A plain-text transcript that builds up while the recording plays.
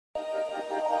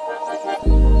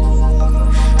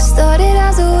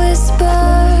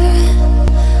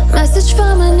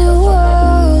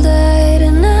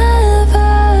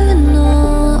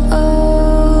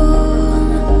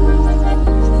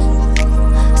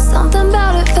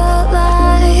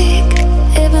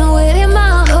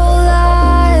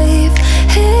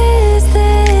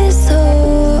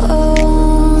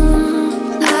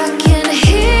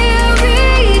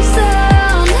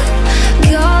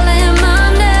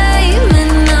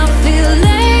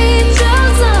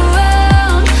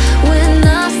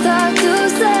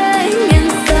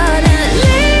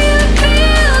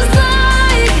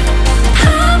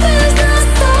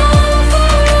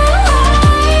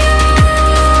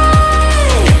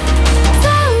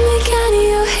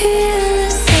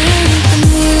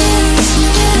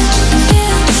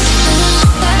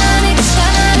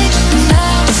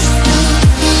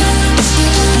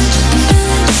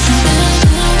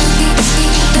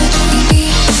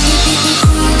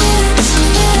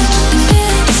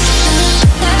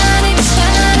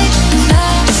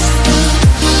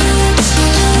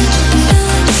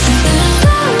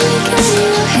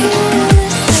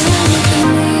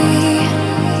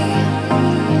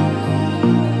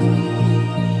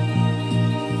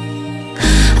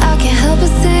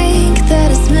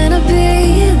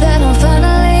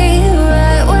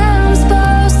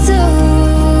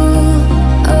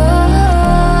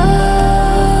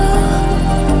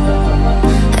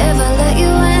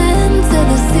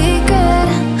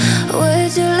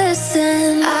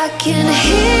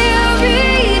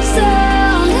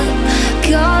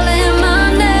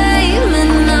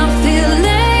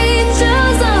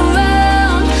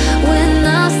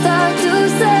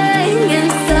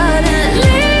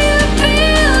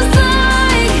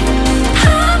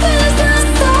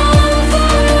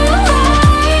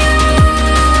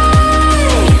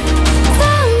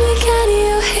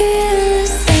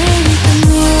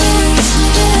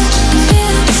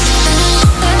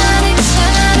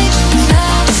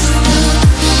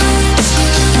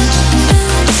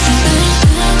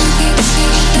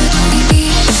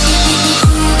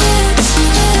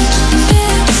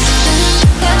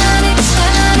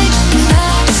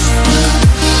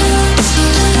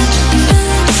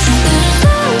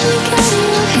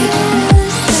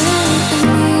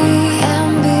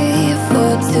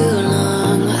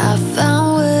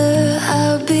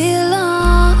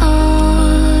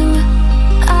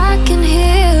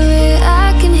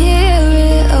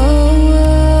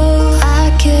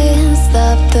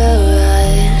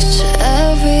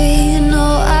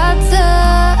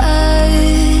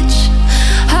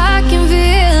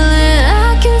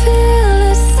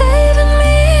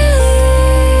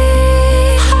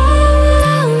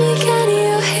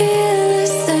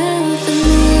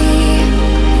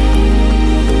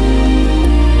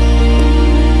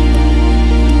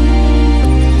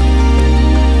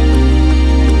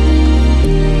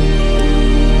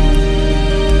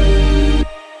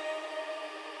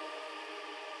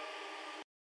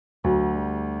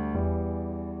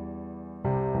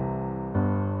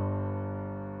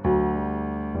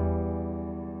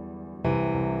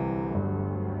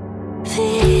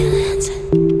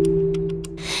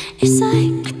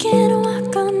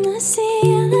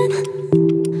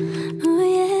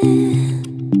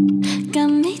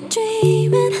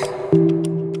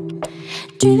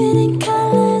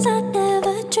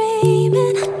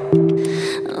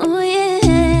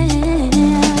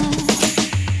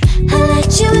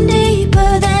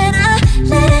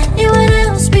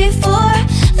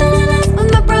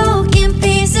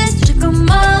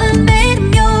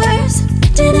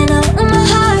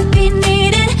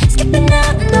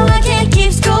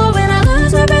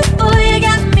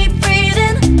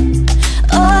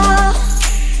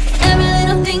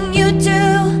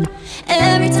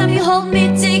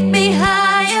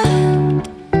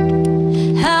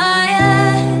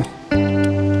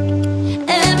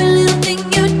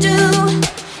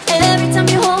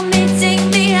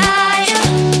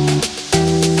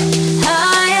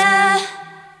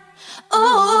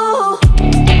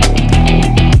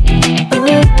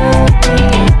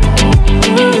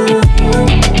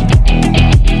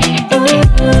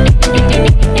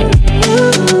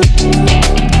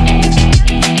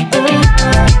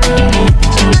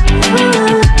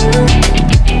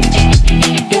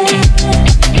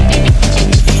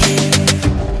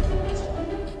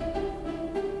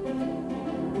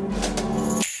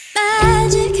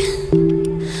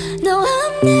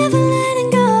never letting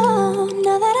go,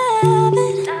 now that I have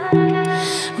it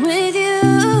with you.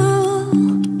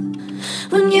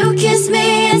 When you kiss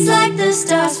me, it's like the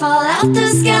stars fall out the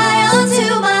sky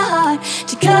onto my heart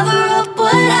to cover up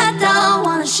what I don't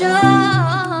wanna show.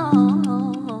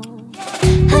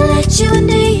 I let you in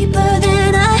deeper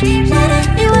than I let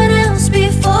anyone else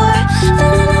before.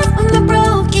 Fell in love with my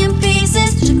broken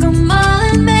pieces, took them all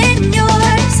and made them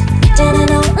yours. Didn't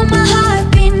know what my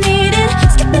heartbeat needed,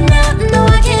 skipping out, no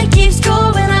I can't keep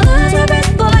score. When I lose my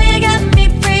breath, boy, you got me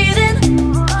breathing.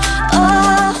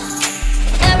 Oh,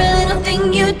 every little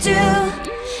thing you do,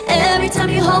 every time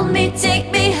you hold me,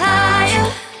 take me higher,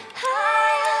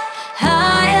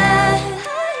 higher.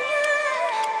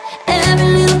 Every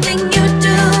little thing you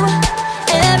do,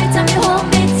 every time you hold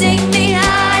me, take me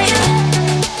higher,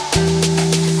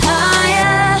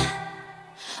 higher.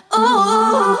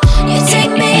 Ooh, you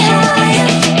take me higher.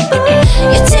 Ooh,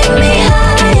 you take me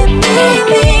higher,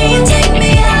 baby. You take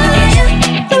me higher.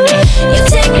 Ooh, you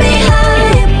take me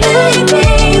higher, baby.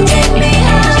 You take me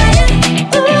higher.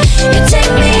 Ooh, you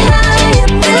take me higher,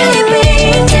 baby.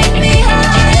 You take me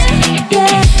higher.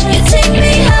 Yeah, you take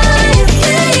me higher,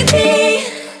 baby.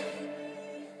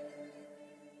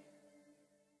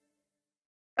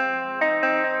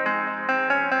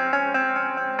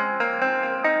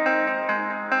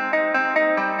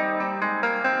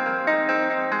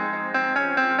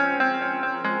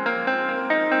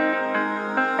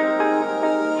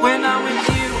 When I'm with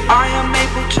you, I am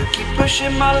able to keep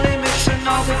pushing my limits, and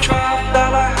all the drive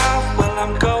that I have, well,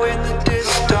 I'm going the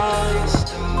distance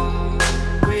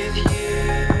with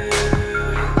you.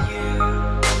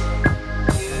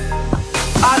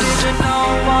 I didn't know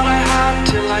what I had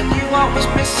till I knew what was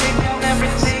missing, and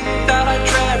everything that I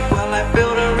dread, well, I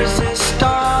built a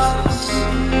resistance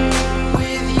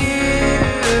with you.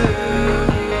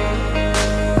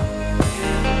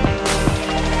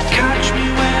 Catch me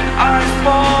when I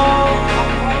fall,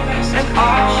 and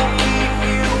I'll keep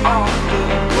you on the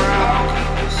ground.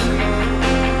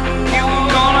 You were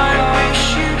gone, I wish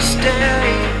you'd stay.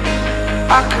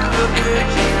 I could look at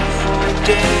you for a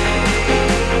day.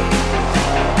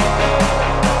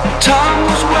 Time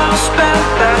was well spent,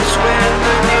 that's when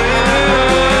I knew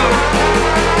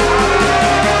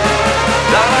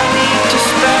that I need to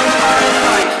spend my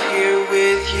life here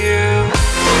with you.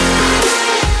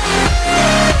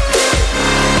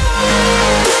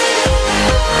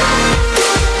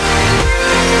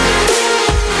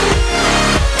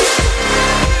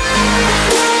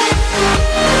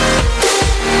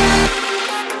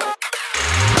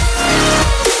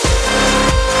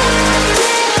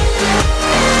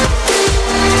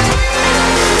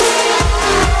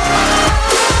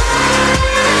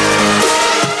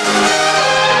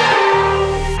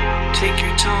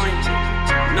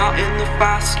 Not in the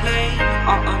fast lane,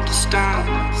 I understand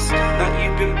that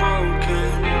you've been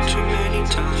broken too many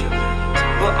times,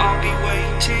 but I'll be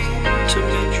waiting to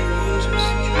mend your wounds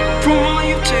from all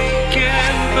you've taken.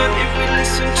 But if we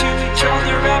listen to each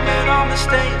other, admit our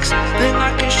mistakes, then I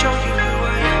can show you who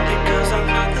I am, because I'm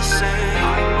not the same.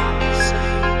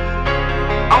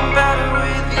 I'm better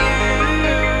with you.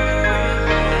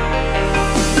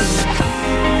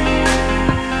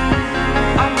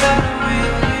 I'm better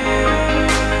with you.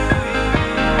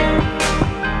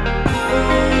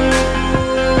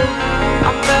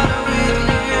 I'm better with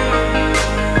you.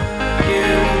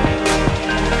 You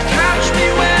catch me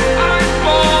when I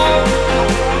fall,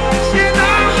 and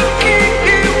I'll keep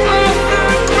you off the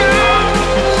ground.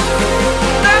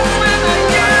 That's when I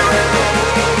get.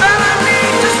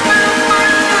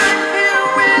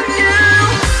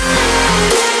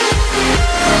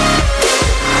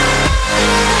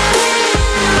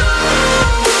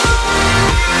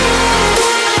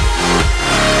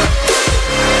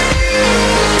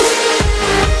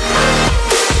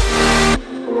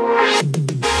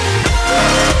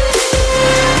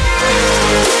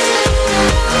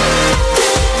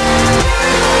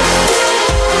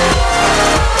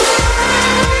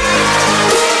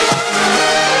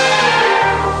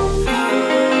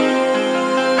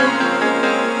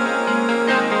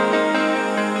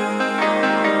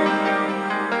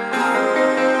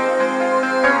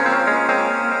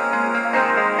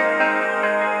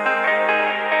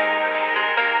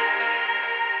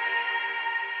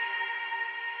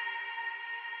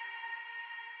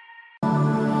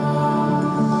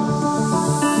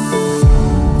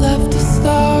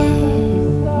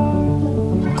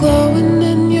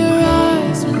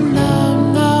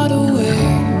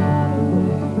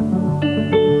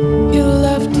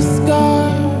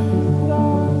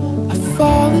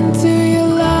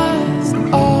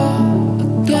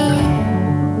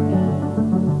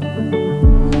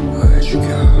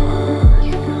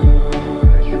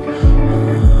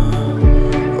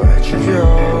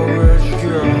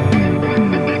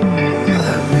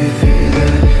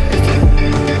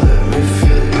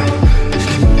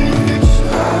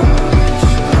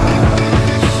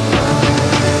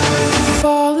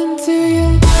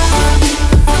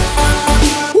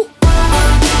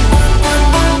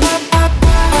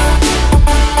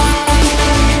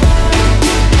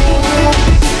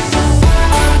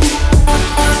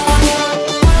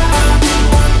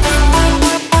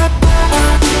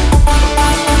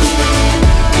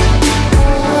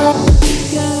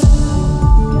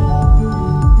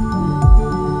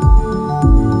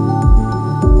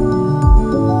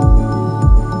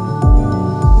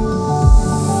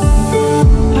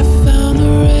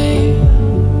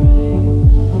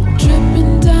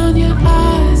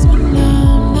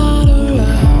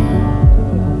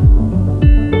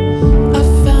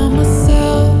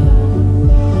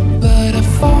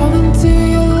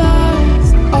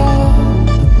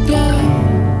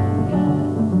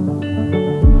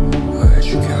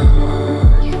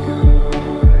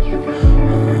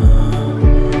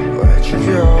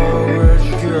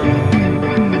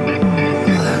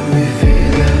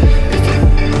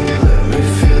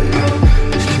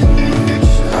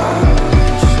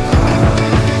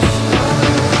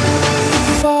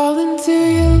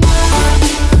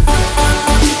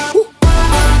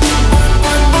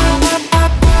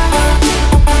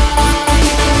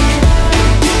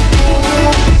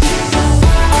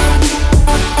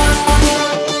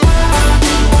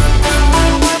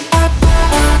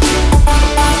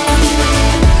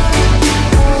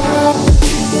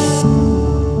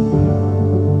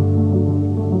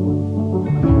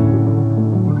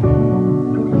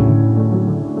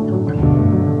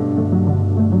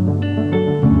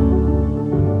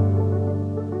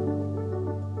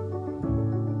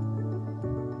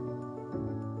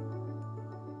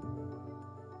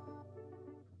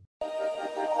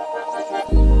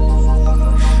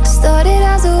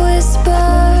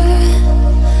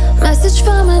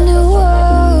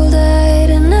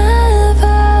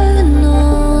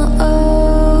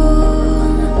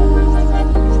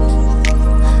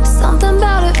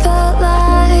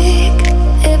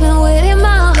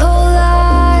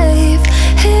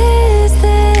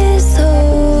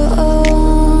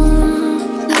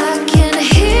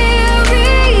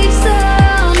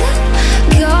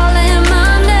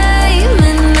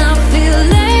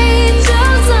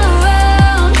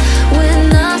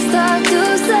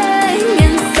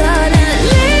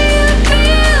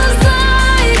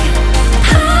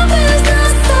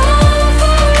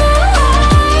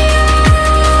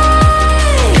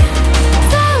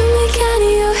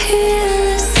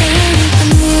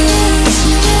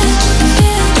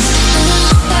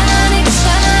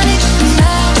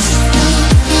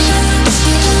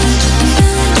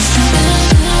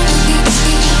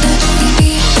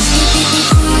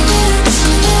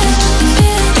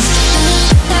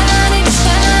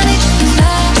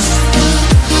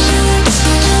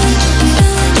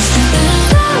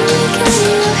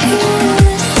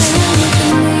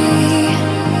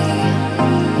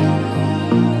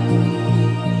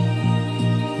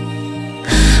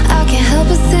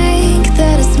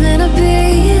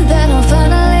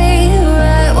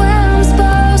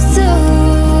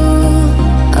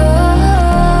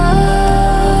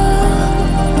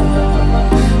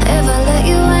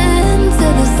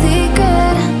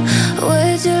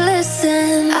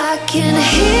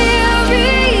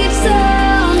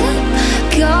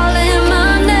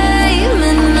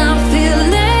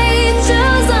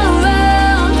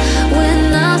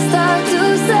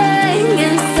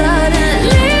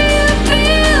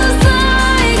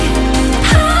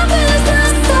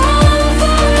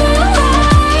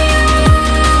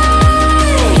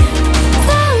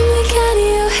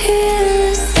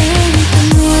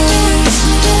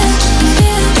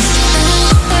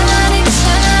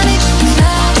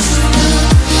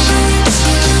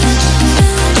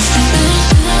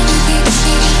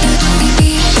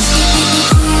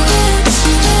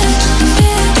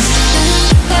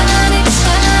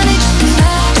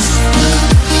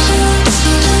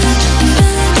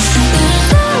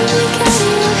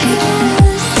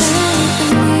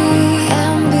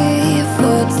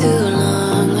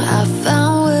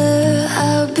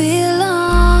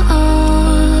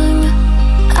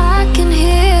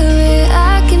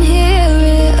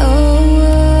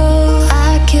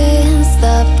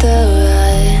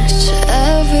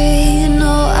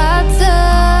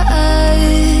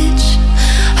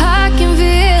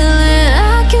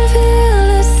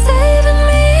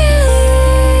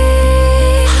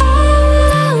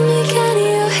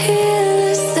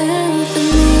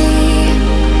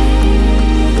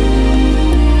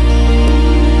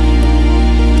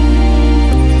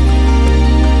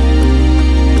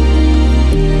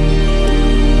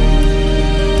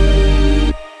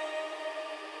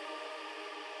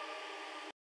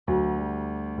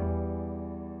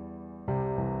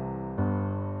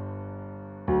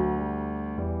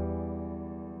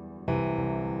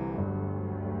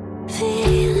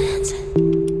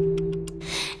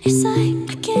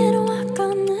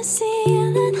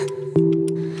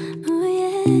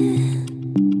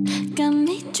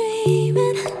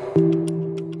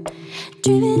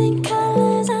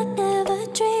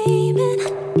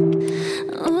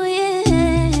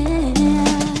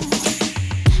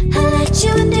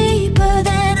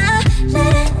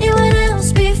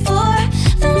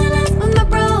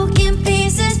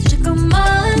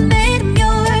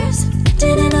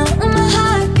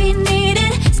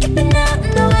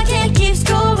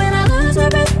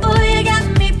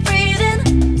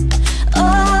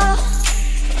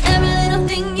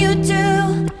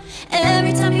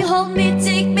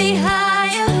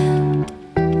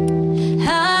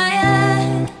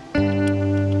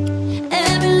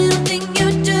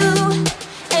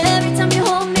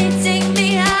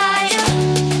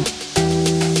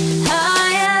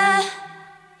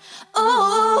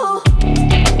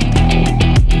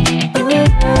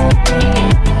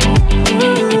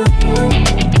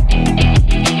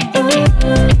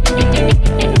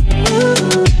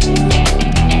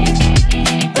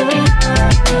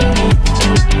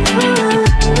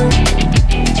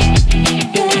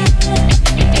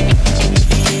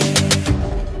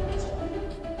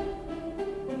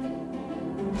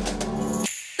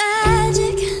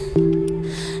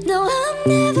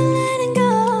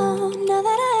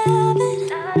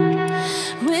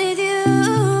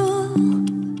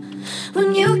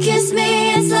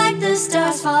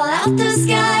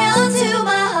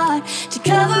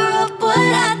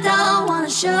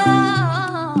 show.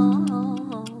 I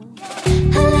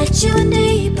let you in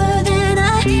deeper than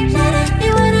I let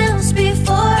anyone else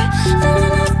before. Fell in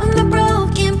love with my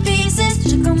broken pieces,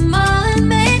 took them all and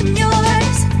made them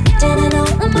yours. Didn't know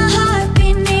what my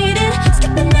heartbeat needed,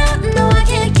 skipping out, no I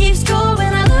can't keep score.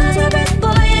 When I lose my breath,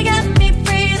 boy, you got me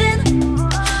breathing.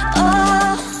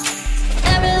 Oh,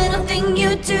 every little thing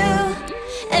you do,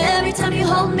 every time you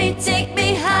hold me, take me